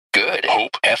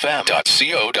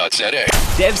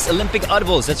goodhopefm.co.za. Dev's Olympic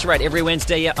Oddballs. That's right. Every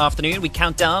Wednesday afternoon, we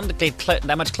count down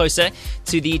that much closer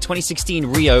to the 2016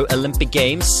 Rio Olympic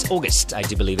Games. August, I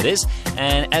do believe it is.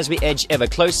 And as we edge ever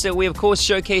closer, we, of course,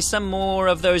 showcase some more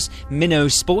of those minnow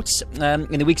sports. In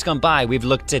the weeks gone by, we've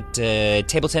looked at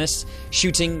table tennis,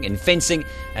 shooting, and fencing.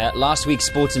 Last week's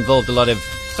sports involved a lot of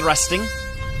thrusting.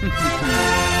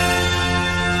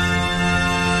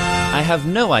 I have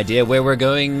no idea where we're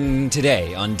going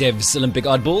today on Dev's Olympic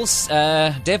Oddballs.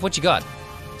 Dev, what you got?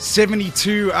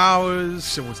 72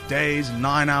 hours, it was days,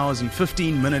 9 hours and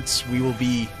 15 minutes. We will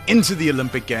be into the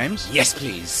Olympic Games. Yes,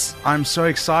 please. I'm so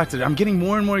excited. I'm getting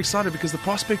more and more excited because the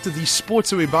prospect of these sports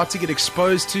that we're about to get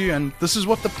exposed to, and this is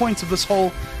what the point of this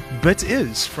whole bit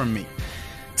is from me.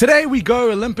 Today we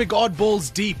go Olympic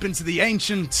Oddballs deep into the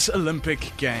ancient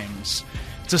Olympic Games.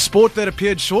 It's a sport that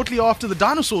appeared shortly after the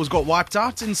dinosaurs got wiped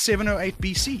out in 708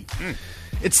 BC.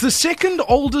 It's the second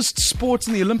oldest sport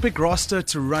in the Olympic roster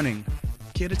to running.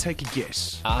 Care to take a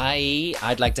guess?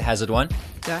 I'd like to hazard one.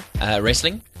 Yeah.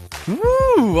 Wrestling.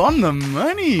 Ooh, on the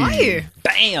money. Are you?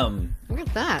 Bam! Look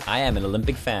at that. I am an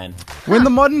Olympic fan. When the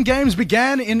modern games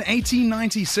began in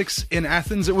 1896 in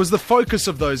Athens, it was the focus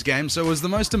of those games, so it was the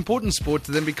most important sport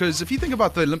to them because if you think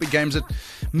about the Olympic Games, it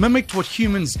mimicked what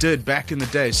humans did back in the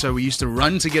day. So we used to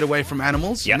run to get away from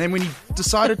animals, Yep. and then when you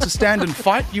decided to stand and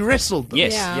fight, you wrestled them.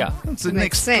 Yes, Yeah. yeah. That's the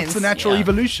Makes that's sense. the natural Yeah.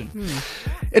 evolution.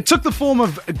 It took the form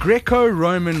of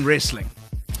Greco-Roman wrestling.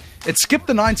 It skipped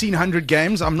the 1900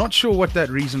 games. I'm not sure what that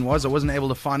reason was. I wasn't able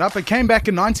to find out. It came back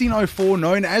in 1904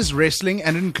 known as wrestling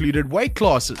and included weight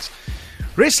classes.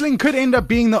 Wrestling could end up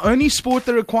being the only sport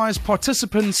that requires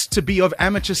participants to be of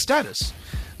amateur status.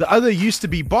 The other used to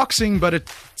be boxing, but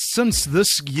since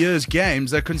this year's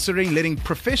games, they're considering letting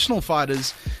professional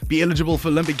fighters be eligible for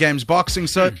Olympic Games boxing.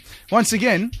 So, once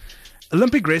again,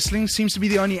 Olympic wrestling seems to be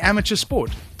the only amateur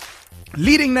sport.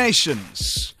 Leading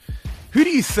nations. Who do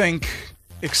you think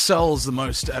excels the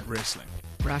most at wrestling?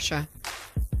 Russia.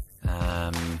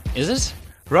 Is it?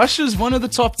 Russia's one of the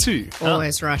top two.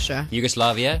 Always Russia.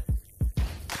 Yugoslavia?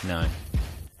 No.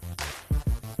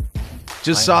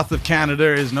 Just south of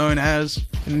Canada is known as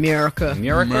America.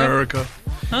 America.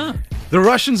 Huh. The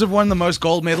Russians have won the most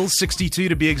gold medals, 62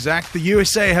 to be exact. The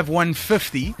USA have won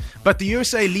 50, but the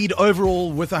USA lead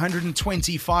overall with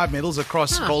 125 medals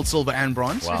across gold, silver, and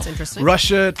bronze. Wow. That's interesting.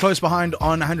 Russia close behind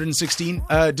on 116.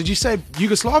 Did you say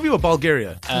Yugoslavia or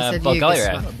Bulgaria? said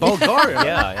Bulgaria. Yugoslav. Bulgaria.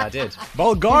 Yeah, I did.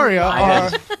 Bulgaria I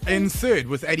are in third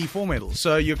with 84 medals,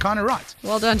 so you're kind of right.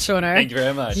 Well done, Shauno. Thank you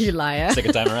very much. You liar.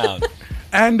 Second time around.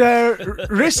 And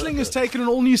wrestling has taken an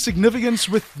all-new significance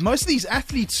with most of these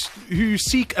athletes who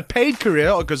seek a paid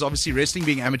career, because obviously wrestling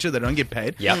being amateur, they don't get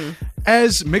paid, Yep.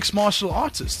 as mixed martial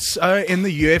artists in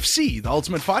the UFC, the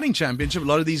Ultimate Fighting Championship. A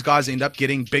lot of these guys end up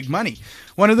getting big money.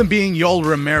 One of them being Yoel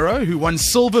Romero, who won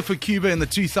silver for Cuba in the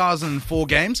 2004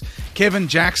 games. Kevin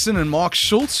Jackson and Mark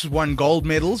Schultz won gold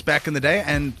medals back in the day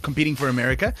and competing for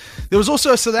America. There was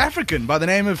also a South African by the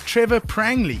name of Trevor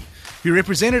Prangley, who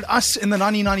represented us in the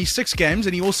 1996 games,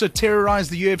 and he also terrorized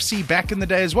the UFC back in the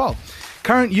day as well.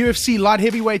 Current UFC light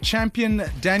heavyweight champion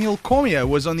Daniel Cormier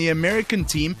was on the American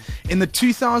team in the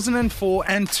 2004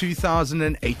 and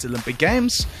 2008 Olympic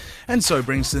Games, and so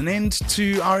brings an end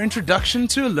to our introduction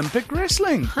to Olympic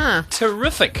wrestling.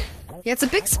 Terrific. Yeah, it's a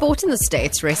big sport in the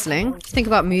States, wrestling. If you think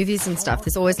about movies and stuff,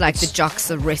 there's always like the jocks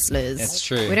of wrestlers. That's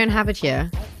true. We don't have it here.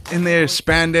 In their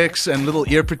spandex and little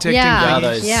ear protecting Yeah.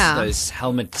 things. Those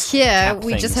helmets. Here, cap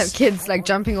we just things. have kids like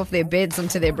jumping off their beds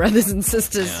onto their brothers and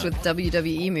sisters with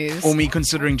WWE moves. Or me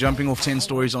considering jumping off 10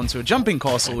 stories onto a jumping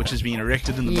castle which has been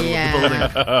erected in the middle of the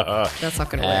building. That's not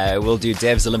going to work. We'll do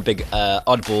Dev's Olympic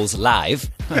Oddballs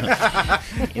live in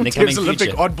the coming There's Olympic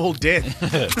future. oddball death.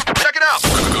 Check it out.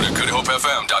 Go to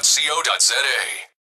goodhopefm.co.za.